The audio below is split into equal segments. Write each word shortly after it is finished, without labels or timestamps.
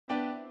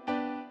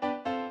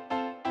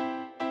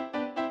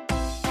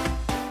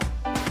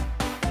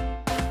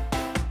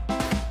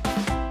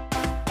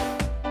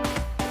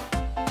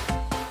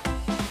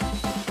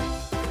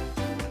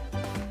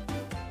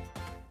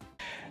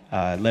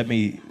Let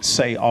me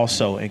say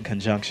also in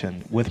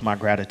conjunction with my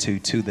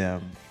gratitude to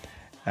them,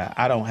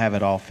 I don't have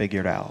it all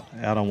figured out.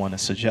 I don't want to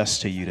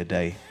suggest to you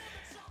today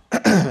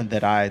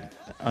that I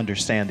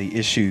understand the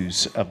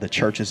issues of the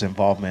church's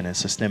involvement in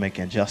systemic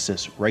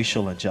injustice,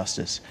 racial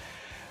injustice,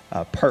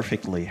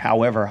 perfectly.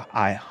 However,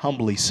 I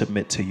humbly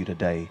submit to you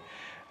today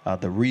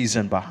the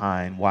reason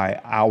behind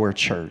why our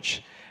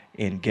church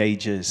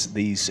engages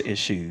these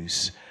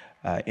issues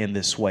in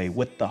this way,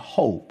 with the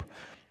hope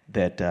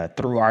that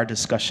through our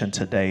discussion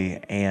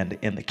today and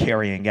in the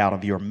carrying out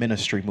of your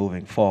ministry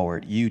moving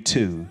forward, you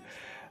too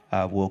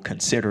will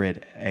consider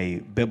it a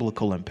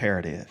biblical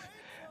imperative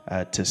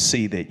to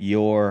see that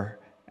your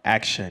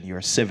action,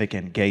 your civic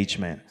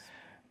engagement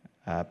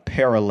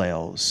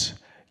parallels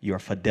your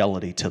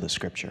fidelity to the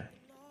scripture.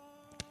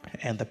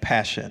 And the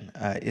passion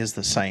is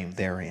the same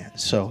therein.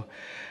 So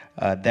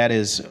that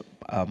is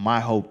my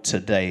hope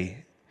today,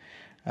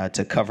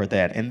 to cover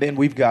that. And then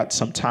we've got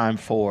some time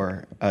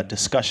for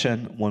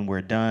discussion when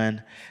we're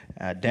done.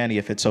 Danny,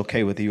 if it's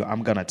okay with you,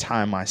 I'm going to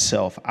time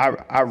myself.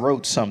 I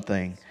wrote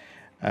something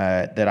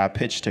that I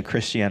pitched to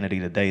Christianity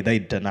Today. They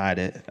denied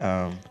it.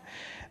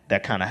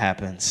 That kind of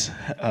happens.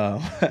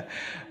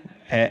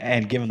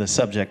 And given the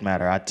subject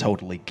matter, I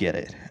totally get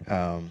it.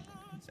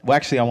 Well,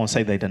 actually, I won't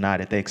say they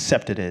denied it. They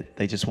accepted it.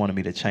 They just wanted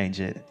me to change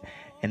it.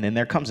 And then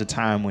there comes a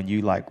time when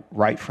you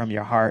write from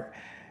your heart.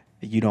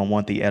 You don't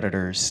want the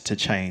editors to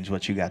change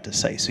what you got to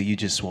say, so you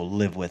just will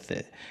live with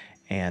it.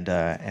 And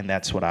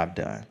that's what I've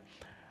done.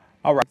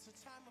 All right.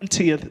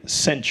 20th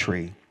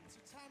century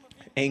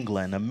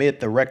England, amid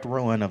the wrecked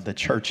ruin of the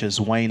church's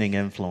waning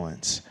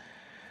influence,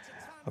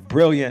 a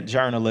brilliant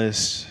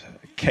journalist,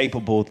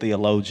 capable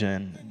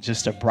theologian,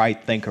 just a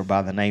bright thinker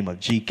by the name of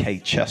G.K.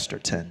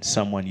 Chesterton,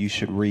 someone you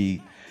should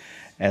read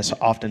as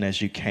often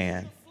as you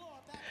can,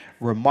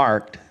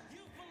 remarked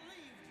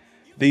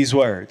these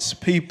words: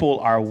 people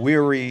are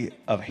weary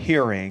of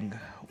hearing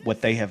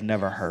what they have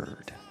never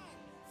heard.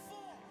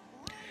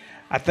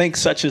 I think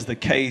such is the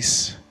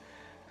case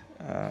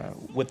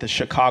with the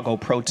Chicago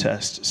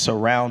protests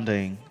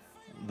surrounding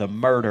the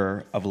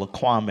murder of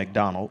Laquan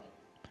McDonald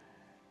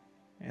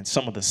and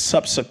some of the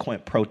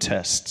subsequent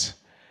protests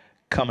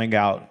coming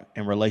out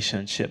in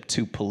relationship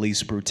to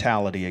police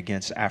brutality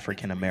against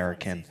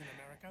African-American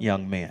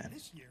young men.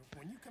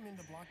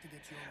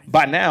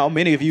 By now,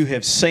 many of you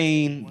have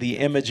seen the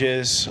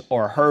images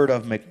or heard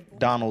of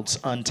McDonald's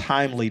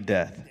untimely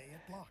death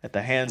at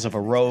the hands of a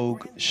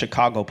rogue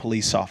Chicago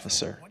police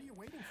officer.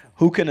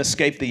 Who can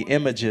escape the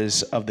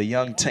images of the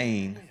young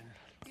teen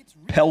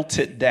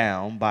pelted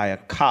down by a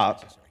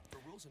cop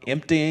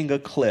emptying a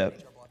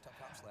clip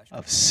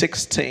of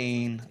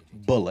 16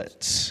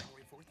 bullets?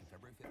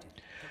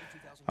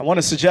 I want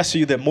to suggest to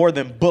you that more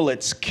than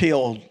bullets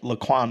killed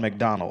Laquan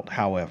McDonald,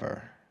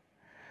 however.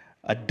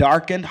 A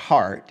darkened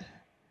heart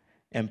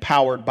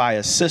empowered by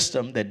a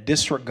system that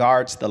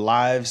disregards the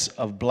lives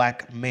of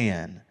black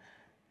men,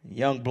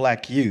 young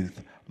black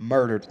youth,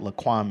 murdered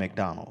Laquan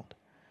McDonald.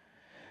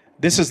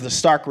 This is the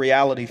stark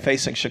reality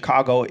facing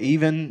Chicago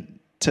even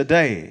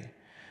today.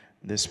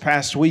 This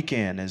past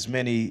weekend, as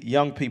many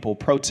young people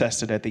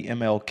protested at the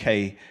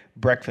MLK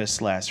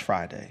breakfast last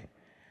Friday.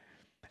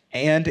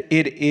 And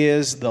it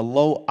is the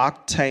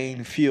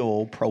low-octane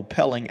fuel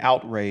propelling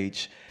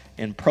outrage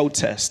in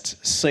protests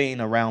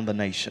seen around the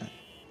nation.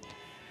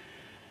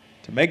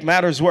 To make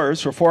matters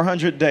worse, for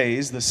 400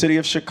 days, the city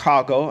of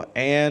Chicago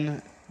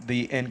and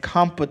the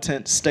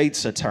incompetent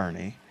state's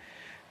attorney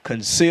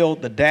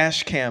concealed the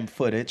dash cam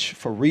footage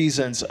for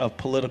reasons of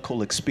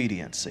political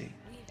expediency.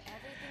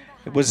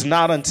 It was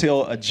not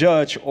until a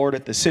judge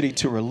ordered the city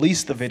to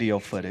release the video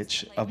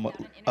footage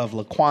of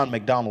Laquan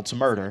McDonald's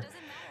murder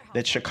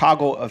that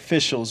Chicago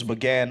officials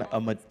began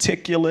a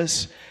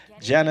meticulous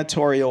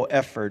janitorial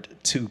effort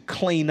to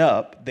clean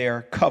up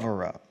their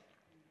cover-up.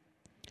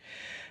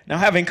 Now,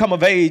 having come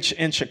of age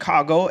in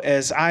Chicago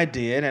as I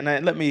did, and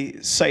let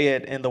me say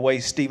it in the way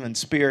Stephen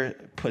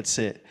Spear puts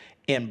it,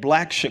 in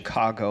Black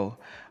Chicago,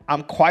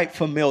 I'm quite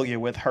familiar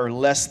with her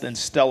less than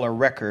stellar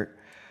record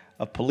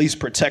of police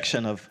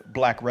protection of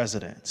black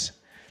residents.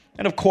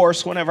 And of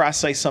course, whenever I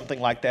say something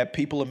like that,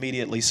 people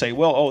immediately say,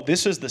 well, oh,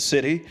 this is the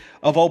city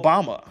of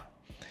Obama.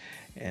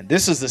 And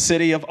this is the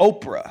city of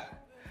Oprah.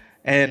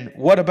 And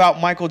what about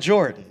Michael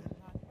Jordan?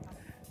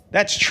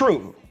 That's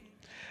true.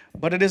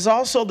 But it is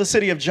also the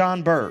city of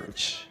John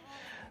Burge,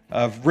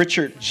 of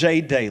Richard J.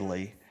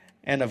 Daley,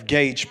 and of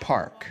Gage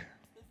Park.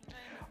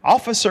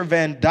 Officer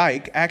Van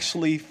Dyke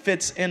actually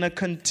fits in a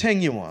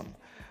continuum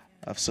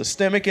of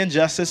systemic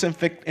injustice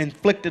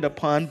inflicted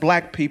upon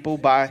black people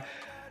by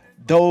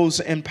those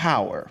in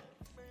power.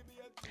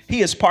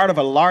 He is part of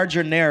a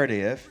larger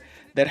narrative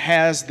that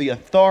has the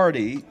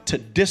authority to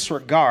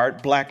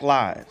disregard black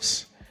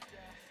lives.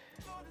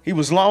 He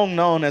was long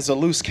known as a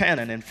loose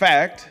cannon. In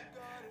fact,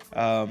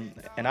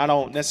 and I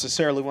don't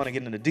necessarily want to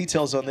get into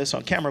details on this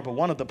on camera, but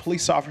one of the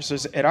police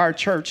officers at our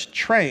church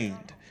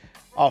trained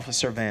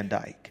Officer Van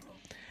Dyke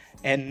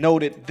and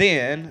noted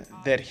then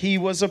that he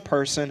was a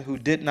person who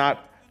did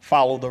not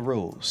follow the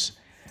rules.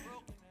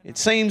 It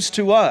seems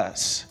to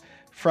us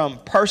from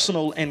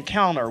personal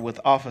encounter with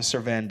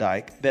Officer Van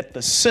Dyke that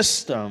the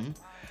system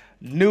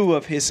knew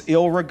of his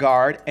ill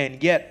regard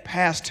and yet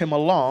passed him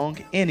along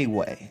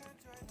anyway.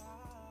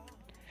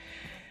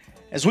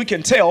 As we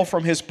can tell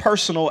from his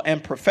personal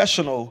and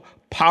professional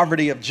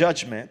poverty of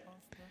judgment,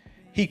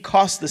 he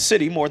cost the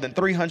city more than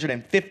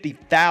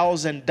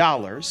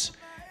 $350,000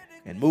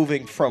 in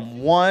moving from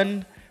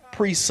one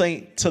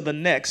precinct to the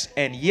next,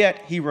 and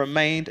yet he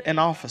remained an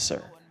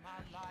officer.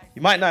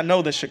 You might not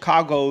know that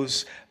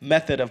Chicago's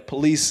method of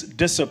police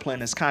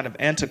discipline is kind of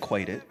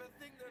antiquated.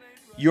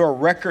 Your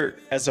record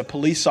as a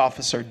police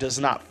officer does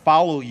not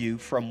follow you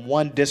from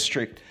one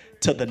district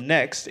to the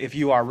next if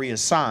you are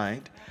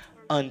reassigned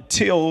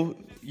until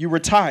you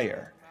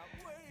retire.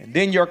 And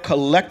then your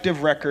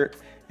collective record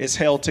is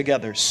held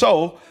together.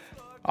 So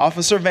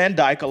Officer Van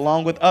Dyke,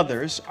 along with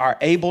others, are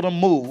able to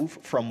move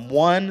from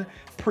one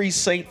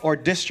precinct or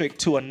district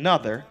to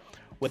another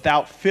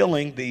without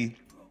feeling the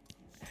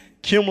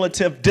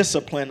cumulative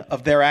discipline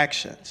of their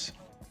actions.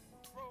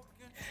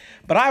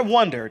 But I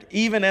wondered,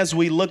 even as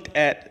we looked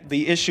at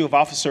the issue of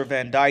Officer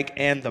Van Dyke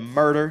and the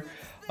murder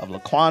of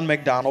Laquan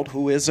McDonald,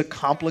 who is a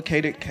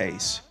complicated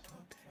case,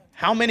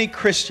 how many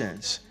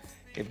Christians,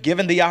 if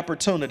given the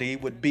opportunity,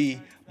 would be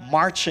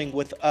marching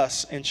with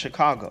us in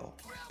Chicago?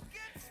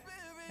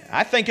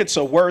 I think it's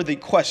a worthy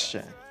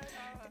question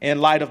in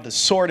light of the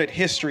sordid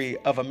history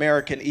of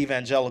American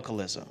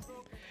evangelicalism.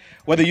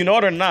 Whether you know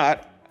it or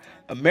not,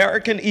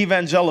 American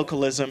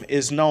evangelicalism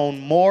is known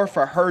more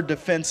for her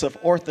defense of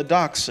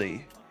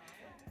orthodoxy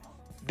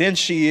than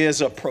she is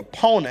a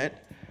proponent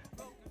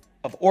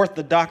of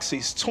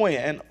orthodoxy's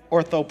twin,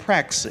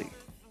 orthopraxy.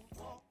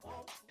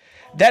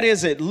 That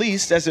is, at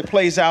least as it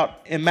plays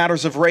out in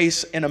matters of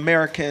race in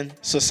American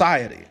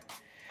society.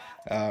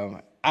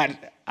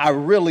 I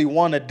really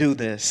want to do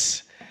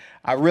this.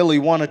 I really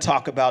want to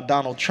talk about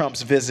Donald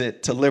Trump's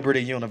visit to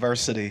Liberty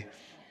University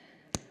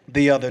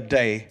the other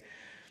day.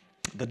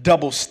 The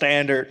double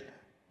standard,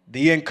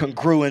 the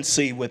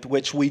incongruency with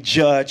which we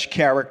judge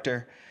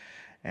character.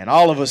 And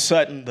all of a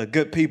sudden, the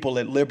good people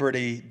at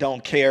Liberty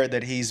don't care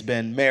that he's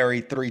been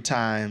married 3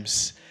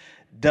 times,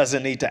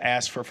 doesn't need to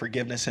ask for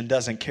forgiveness, and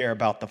doesn't care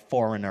about the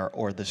foreigner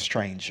or the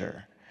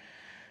stranger.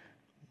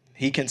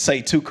 He can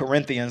say 2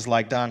 Corinthians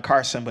like Don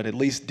Carson, but at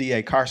least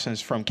D.A. Carson's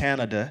from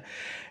Canada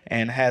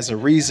and has a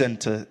reason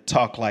to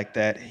talk like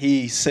that.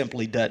 He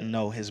simply doesn't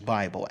know his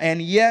Bible.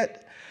 And yet,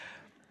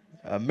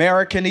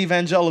 American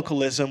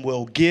evangelicalism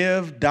will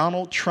give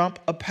Donald Trump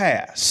a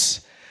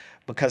pass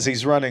because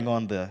he's running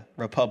on the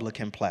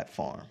Republican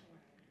platform.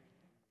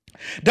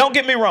 Don't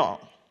get me wrong.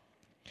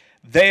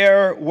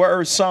 There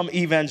were some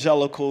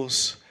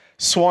evangelicals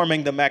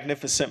swarming the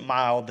Magnificent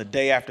Mile the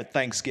day after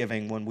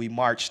Thanksgiving when we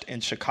marched in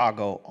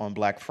Chicago on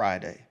Black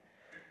Friday.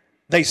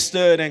 They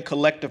stood in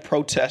collective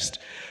protest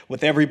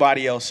with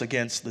everybody else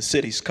against the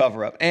city's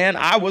cover-up, and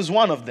I was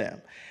one of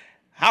them.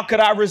 How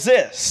could I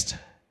resist?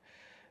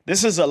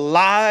 This is a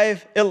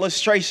live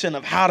illustration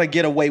of how to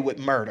get away with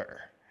murder.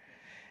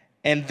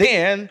 And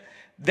then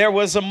there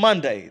was a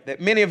Monday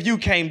that many of you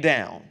came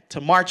down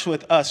to march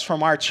with us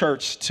from our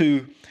church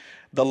to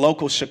the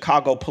local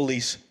Chicago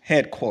police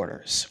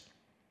headquarters.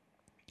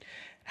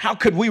 How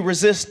could we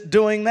resist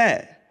doing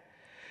that?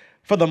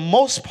 For the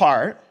most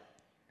part,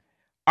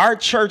 our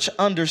church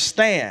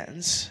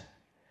understands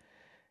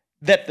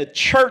that the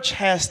church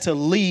has to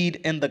lead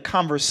in the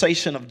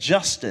conversation of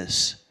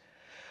justice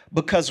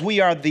because we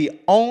are the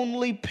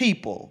only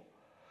people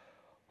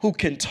who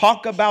can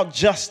talk about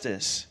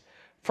justice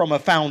from a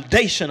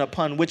foundation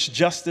upon which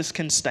justice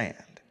can stand,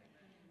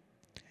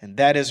 and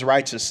that is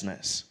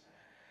righteousness.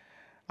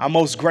 I'm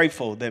most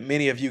grateful that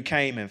many of you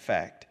came, in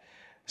fact,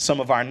 some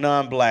of our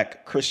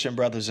non-black Christian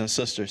brothers and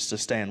sisters, to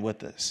stand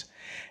with us.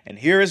 And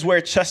here is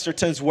where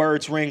Chesterton's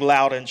words ring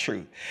loud and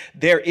true.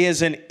 There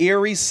is an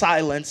eerie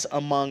silence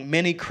among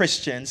many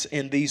Christians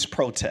in these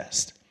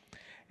protests.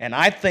 And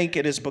I think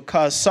it is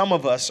because some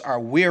of us are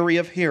weary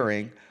of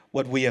hearing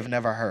what we have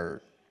never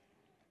heard.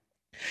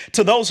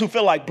 To those who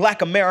feel like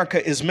Black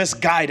America is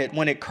misguided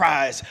when it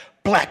cries,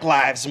 Black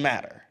Lives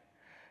Matter,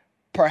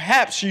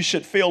 perhaps you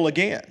should feel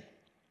again.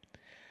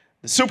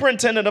 The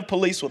superintendent of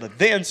police, or the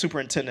then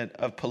superintendent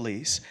of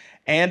police,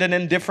 and an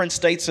indifferent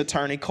state's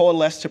attorney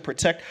coalesced to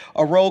protect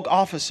a rogue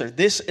officer.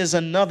 This is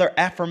another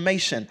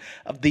affirmation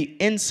of the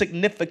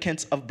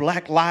insignificance of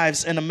Black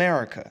lives in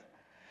America.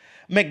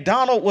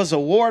 McDonald was a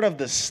ward of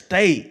the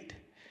state.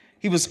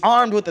 He was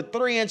armed with a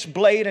 3-inch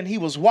blade, and he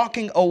was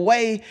walking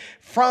away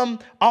from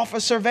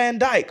Officer Van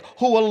Dyke,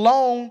 who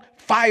alone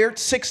fired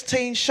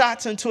 16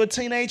 shots into a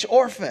teenage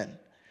orphan.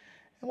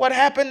 What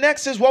happened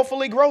next is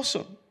woefully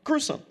gruesome.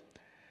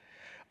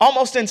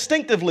 Almost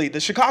instinctively, the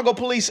Chicago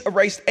police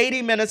erased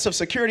 80 minutes of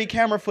security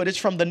camera footage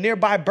from the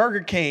nearby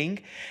Burger King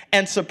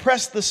and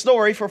suppressed the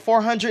story for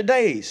 400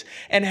 days.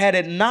 And had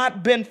it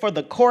not been for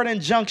the court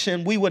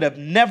injunction, we would have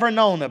never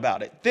known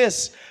about it.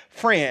 This,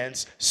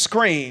 friends,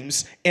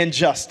 screams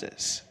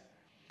injustice.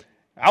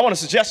 I want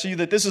to suggest to you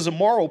that this is a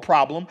moral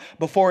problem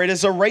before it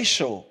is a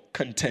racial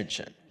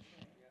contention.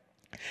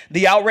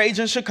 The outrage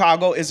in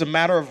Chicago is a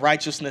matter of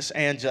righteousness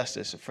and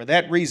justice. For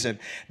that reason,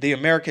 the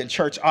American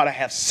church ought to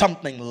have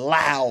something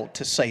loud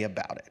to say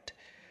about it.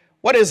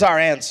 What is our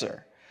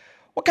answer?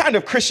 What kind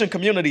of Christian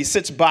community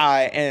sits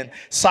by and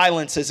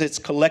silences its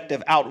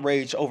collective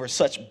outrage over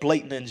such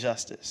blatant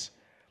injustice?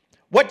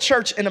 What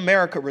church in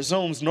America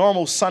resumes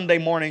normal Sunday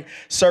morning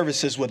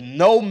services with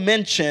no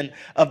mention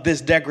of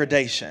this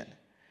degradation?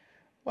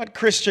 What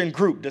Christian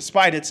group,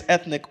 despite its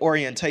ethnic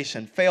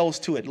orientation, fails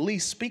to at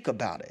least speak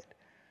about it?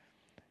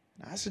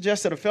 I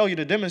suggest that a failure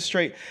to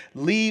demonstrate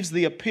leaves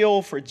the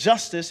appeal for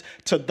justice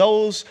to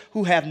those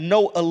who have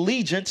no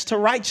allegiance to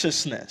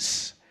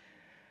righteousness.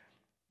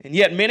 And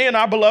yet many in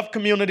our beloved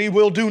community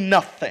will do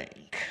nothing,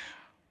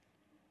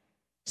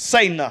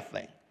 say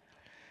nothing.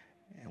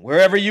 And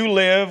wherever you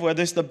live,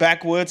 whether it's the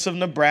backwoods of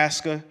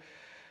Nebraska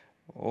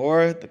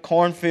or the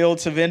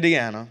cornfields of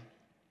Indiana,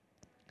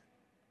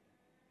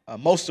 a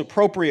most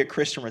appropriate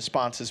Christian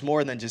response is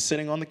more than just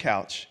sitting on the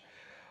couch,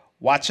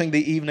 watching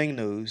the evening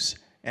news,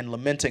 and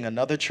lamenting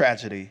another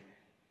tragedy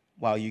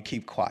while you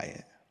keep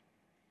quiet.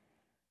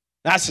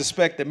 I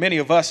suspect that many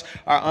of us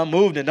are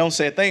unmoved and don't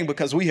say a thing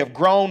because we have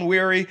grown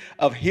weary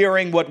of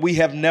hearing what we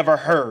have never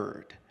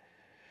heard.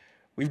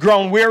 We've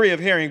grown weary of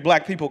hearing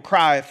black people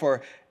cry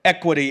for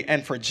equity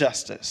and for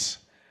justice.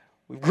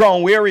 We've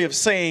grown weary of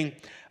seeing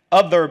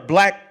other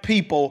black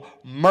people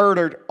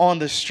murdered on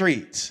the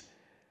streets.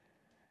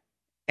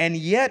 And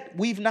yet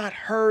we've not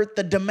heard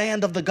the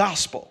demand of the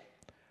gospel,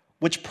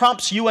 which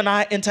prompts you and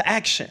I into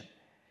action.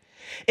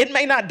 It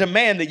may not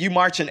demand that you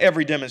march in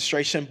every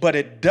demonstration, but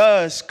it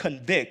does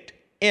convict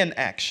in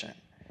action.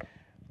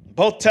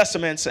 Both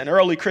testaments and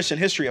early Christian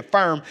history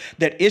affirm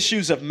that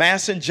issues of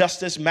mass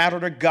injustice matter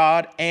to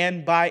God,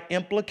 and by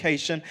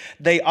implication,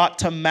 they ought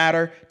to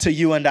matter to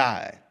you and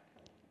I.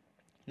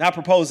 Now, I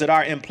propose that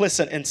our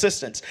implicit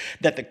insistence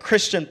that the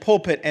Christian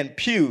pulpit and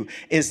pew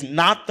is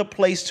not the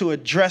place to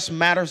address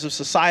matters of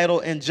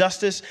societal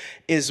injustice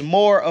is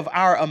more of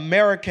our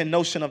American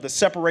notion of the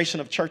separation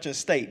of church and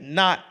state,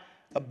 not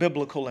a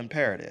biblical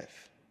imperative.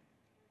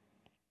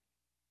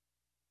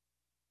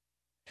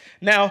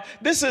 Now,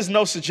 this is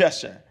no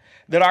suggestion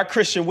that our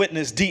Christian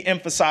witness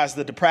de-emphasize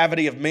the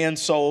depravity of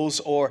men's souls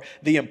or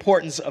the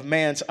importance of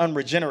man's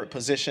unregenerate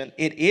position.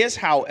 It is,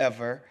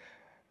 however,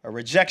 a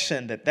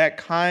rejection that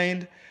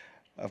kind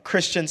of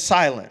Christian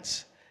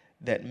silence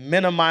that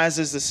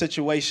minimizes the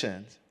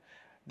situations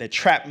that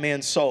trap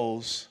men's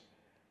souls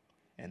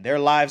and their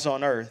lives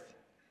on earth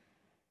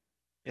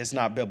is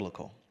not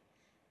biblical.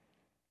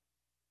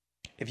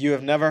 If you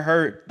have never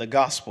heard the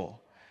gospel,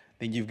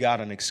 then you've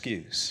got an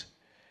excuse.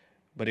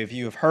 But if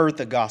you have heard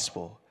the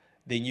gospel,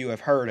 then you have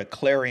heard a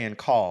clarion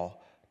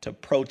call to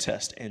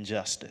protest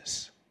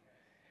injustice.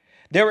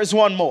 There is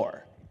one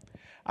more.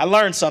 I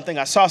learned something.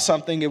 I saw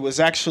something. It was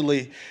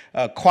actually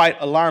quite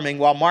alarming.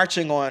 While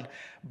marching on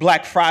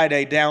Black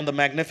Friday down the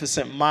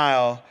Magnificent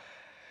Mile,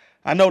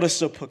 I noticed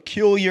a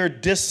peculiar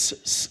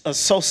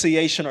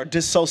dissociation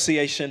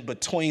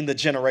between the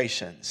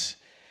generations.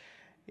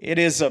 It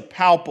is a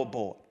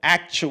palpable,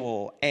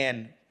 actual,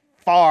 and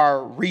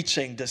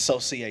far-reaching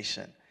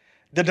dissociation.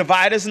 The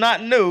divide is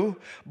not new,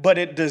 but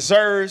it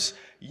deserves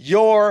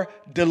your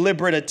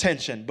deliberate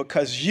attention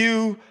because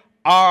you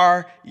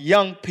are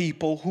young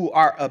people who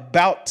are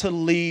about to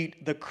lead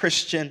the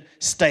Christian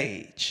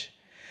stage.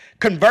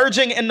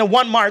 Converging in the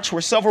one march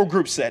were several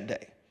groups that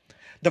day.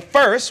 The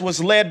first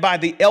was led by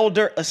the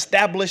elder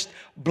established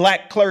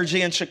black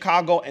clergy in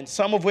Chicago, and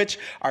some of which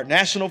are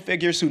national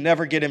figures who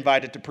never get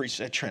invited to preach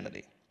at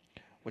Trinity,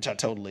 which I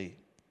totally,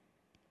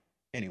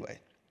 anyway.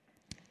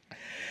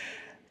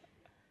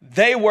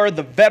 They were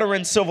the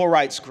veteran civil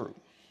rights group.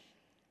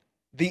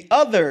 The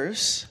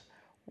others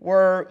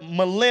were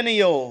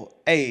millennial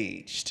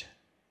aged,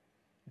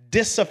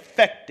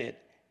 disaffected,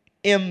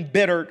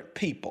 embittered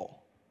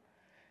people.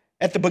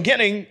 At the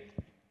beginning,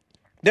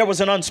 there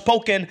was an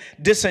unspoken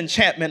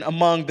disenchantment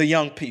among the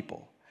young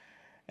people.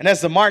 And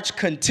as the march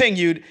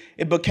continued,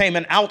 it became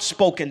an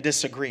outspoken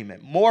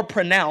disagreement, more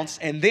pronounced.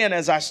 And then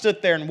as I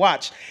stood there and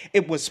watched,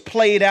 it was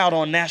played out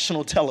on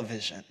national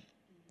television.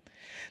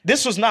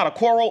 This was not a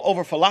quarrel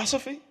over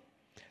philosophy.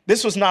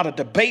 This was not a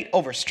debate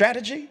over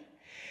strategy.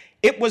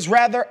 It was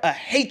rather a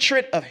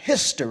hatred of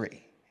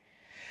history.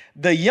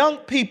 The young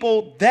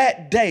people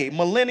that day,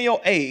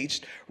 millennial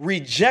aged,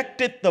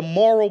 rejected the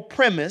moral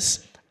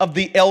premise of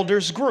the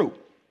elders group.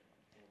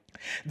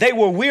 They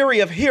were weary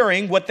of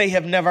hearing what they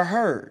have never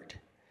heard.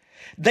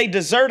 They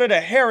deserted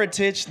a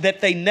heritage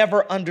that they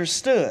never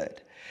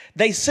understood.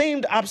 They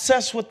seemed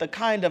obsessed with the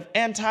kind of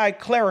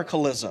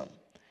anti-clericalism,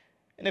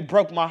 and it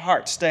broke my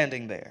heart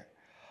standing there.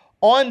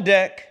 On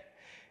deck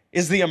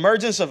is the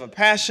emergence of a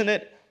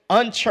passionate,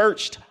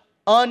 unchurched,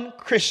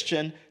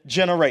 unchristian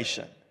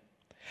generation.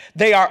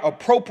 They are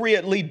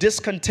appropriately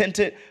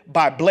discontented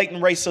by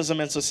blatant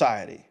racism in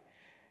society.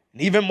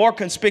 And even more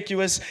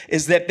conspicuous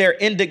is that their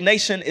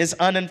indignation is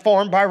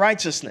uninformed by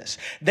righteousness.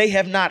 They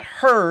have not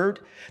heard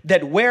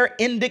that where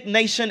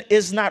indignation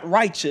is not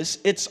righteous,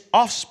 its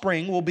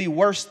offspring will be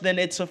worse than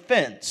its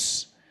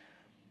offense.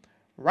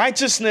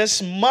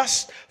 Righteousness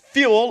must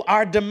fuel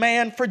our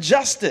demand for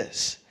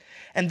justice.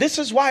 And this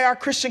is why our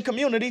Christian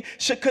community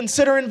should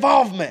consider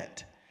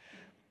involvement.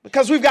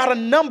 Because we've got a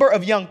number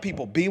of young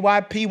people,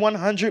 BYP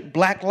 100,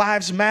 Black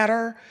Lives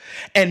Matter,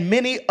 and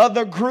many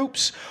other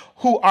groups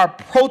who are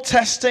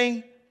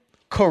protesting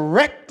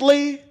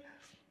correctly,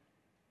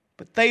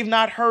 but they've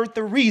not heard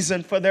the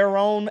reason for their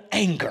own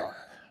anger.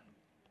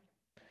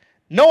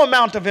 No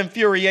amount of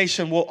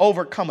infuriation will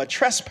overcome a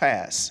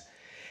trespass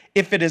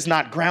if it is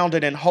not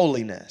grounded in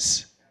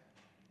holiness.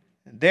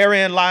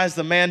 Therein lies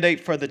the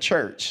mandate for the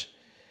church.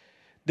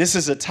 This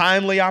is a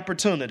timely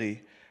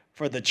opportunity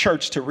for the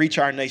church to reach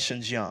our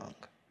nation's young.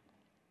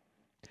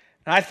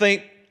 And I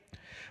think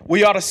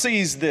we ought to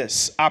seize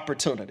this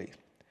opportunity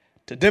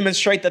to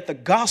demonstrate that the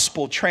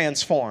gospel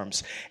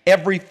transforms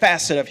every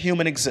facet of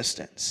human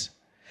existence.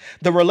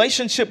 The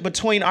relationship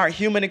between our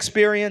human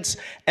experience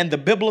and the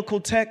biblical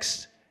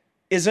text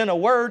is, in a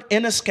word,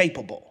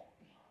 inescapable.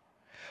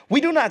 We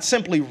do not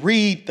simply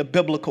read the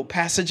biblical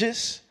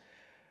passages,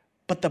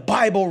 but the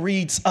Bible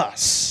reads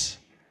us.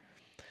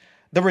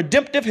 The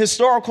redemptive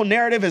historical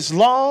narrative is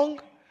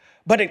long,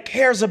 but it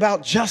cares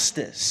about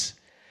justice.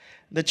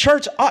 The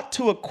church ought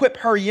to equip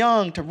her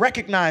young to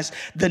recognize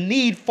the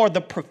need for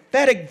the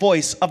prophetic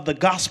voice of the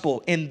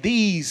gospel in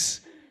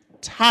these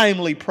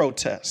timely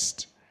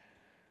protests.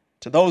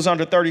 To those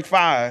under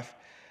 35,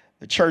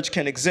 the church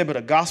can exhibit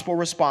a gospel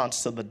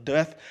response to the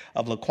death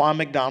of Laquan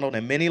McDonald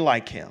and many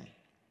like him.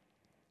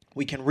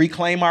 We can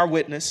reclaim our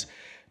witness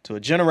to a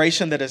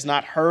generation that has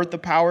not heard the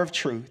power of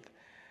truth.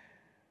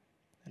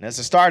 And as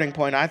a starting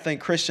point, I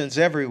think Christians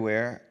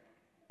everywhere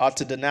ought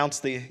to denounce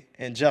the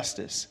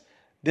injustice,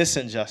 this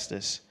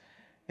injustice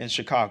in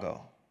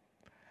Chicago.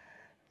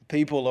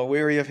 People are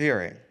weary of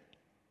hearing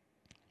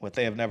what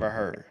they have never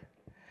heard.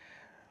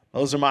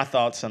 Those are my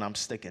thoughts, and I'm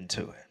sticking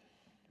to it.